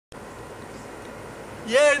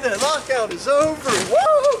Yeah, the lockout is over.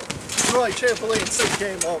 Woo! Right, trampoline so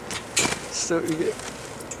came up. So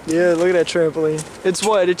yeah, look at that trampoline. It's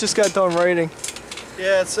what? It just got done raining.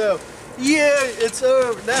 Yeah, so yeah, it's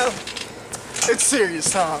over now. It's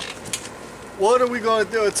serious time. What are we gonna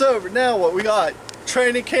do? It's over now. What we got?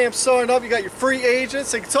 Training camp starting up. You got your free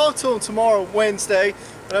agents. You can talk to them tomorrow, Wednesday.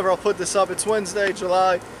 Whenever I'll put this up, it's Wednesday,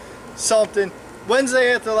 July something.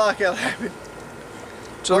 Wednesday after the lockout happened.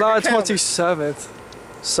 July 27th,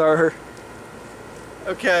 sir.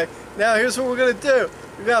 Okay, now here's what we're gonna do.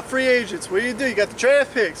 We got free agents. What do? You got the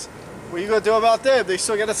draft picks. What are you gonna do about them? They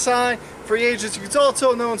still gotta sign. Free agents, you can talk to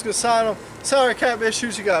them, no one's gonna sign them. Salary cap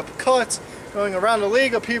issues, you got cuts going around the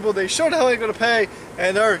league of people they sure the hell ain't gonna pay,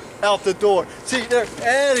 and they're out the door. See, they're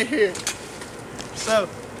out of here. So,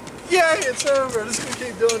 yeah, it's over. Just gonna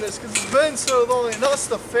keep doing this because it's been so long, and us,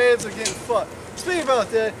 the fans, are getting fucked. Speaking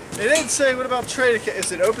about that, they didn't say what about training camp.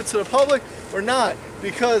 Is it open to the public or not?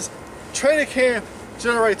 Because training camp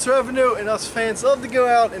generates revenue, and us fans love to go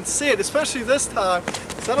out and see it, especially this time.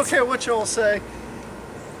 So I don't care what y'all say.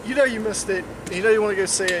 You know you missed it. You know you want to go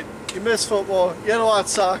see it. You missed football. You had to watch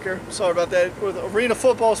soccer. Sorry about that. With arena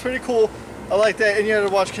football, it's pretty cool. I like that. And you had to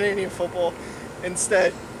watch Canadian football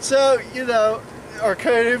instead. So, you know, our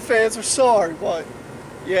Canadian fans are sorry, but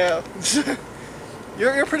yeah.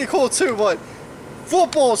 you're pretty cool too, but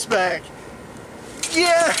football's back.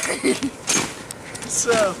 Yeah!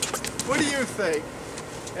 So, what do you think?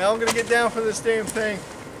 Now I'm going to get down for this damn thing.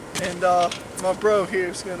 And my bro here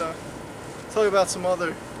is going to talk about some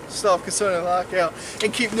other stuff concerning the lockout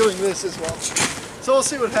and keep doing this as well. So we'll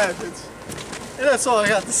see what happens. And that's all I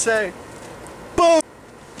got to say. Boom!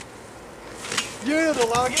 Yeah, the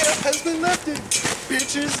lockout has been lifted.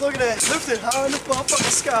 Bitches, look at that. Lifted high in the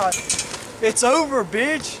motherfucking sky. It's over,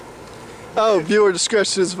 bitch. Oh, viewer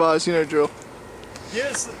discretion is advised, you know drill.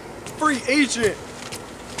 Yes, free agent.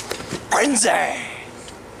 Frenzy.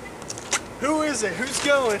 Who is it? Who's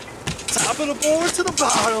going? Top of the board to the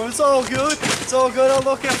bottom. It's all good. It's all good. I'll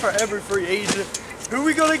look out for every free agent. Who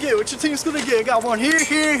we gonna get? What your team's gonna get? Got one here,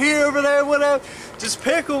 here, here, over there, whatever. Just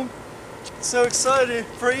pick them. So excited.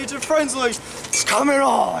 Free agent friendly. It's coming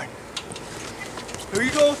on. Who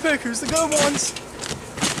you gonna pick? Who's the good ones?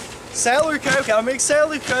 Salary cap. Gotta make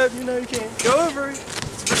salary cap. You know you can't go over it.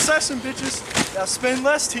 It's a recession, bitches. Gotta spend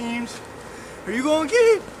less teams. Who you gonna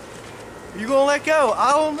get? You gonna let go?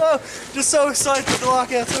 I don't know. Just so excited that the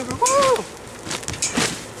lockout's over. Woo!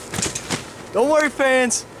 Don't worry,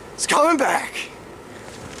 fans. It's coming back.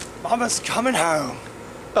 Mama's coming home.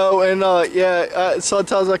 Oh, and yeah,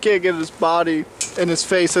 sometimes I can't get his body and his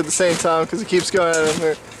face at the same time because he keeps going at him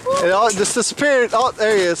here. And it all just disappeared. Oh,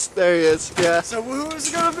 there he is. There he is. Yeah. So who is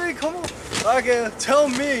it gonna be? Come on. Tell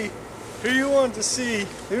me who you want to see.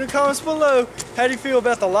 Leave in the comments below. How do you feel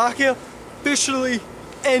about the lockout officially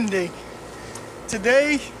ending?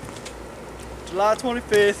 Today, July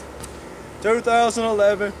 25th,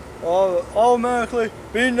 2011, automatically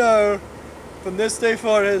be known from this day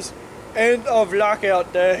forward as end of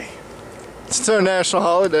lockout day. It's a national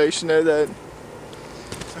holiday, you should know that.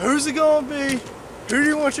 So who's it gonna be? Who do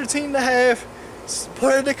you want your team to have?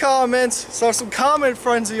 Put it in the comments. Start some comment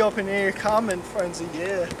frenzy up in here. Comment frenzy,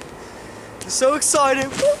 yeah. I'm so excited.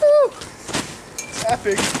 Woo-hoo! It's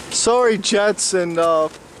epic. Sorry, Jets and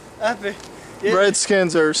Epic. Yeah.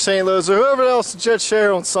 Redskins or St. Louis or whoever else the Jets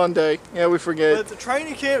share on Sunday. Yeah, we forget. But the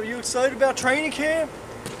training camp, are you excited about training camp?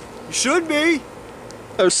 You should be.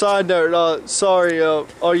 Oh, side note, sorry,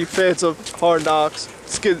 all you fans of Hard Knocks.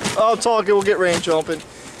 It's good. I'm talking, we'll get rain jumping.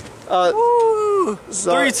 Woo!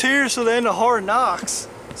 Sorry. 3 tears for the end of Hard Knocks.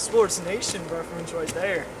 Sports Nation reference right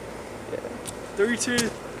there. Yeah. 3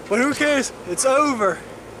 tears. But who cares? It's over.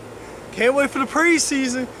 Can't wait for the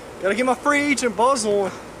preseason. Gotta get my free agent buzz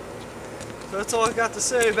on. So that's all I got to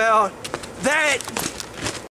say about that.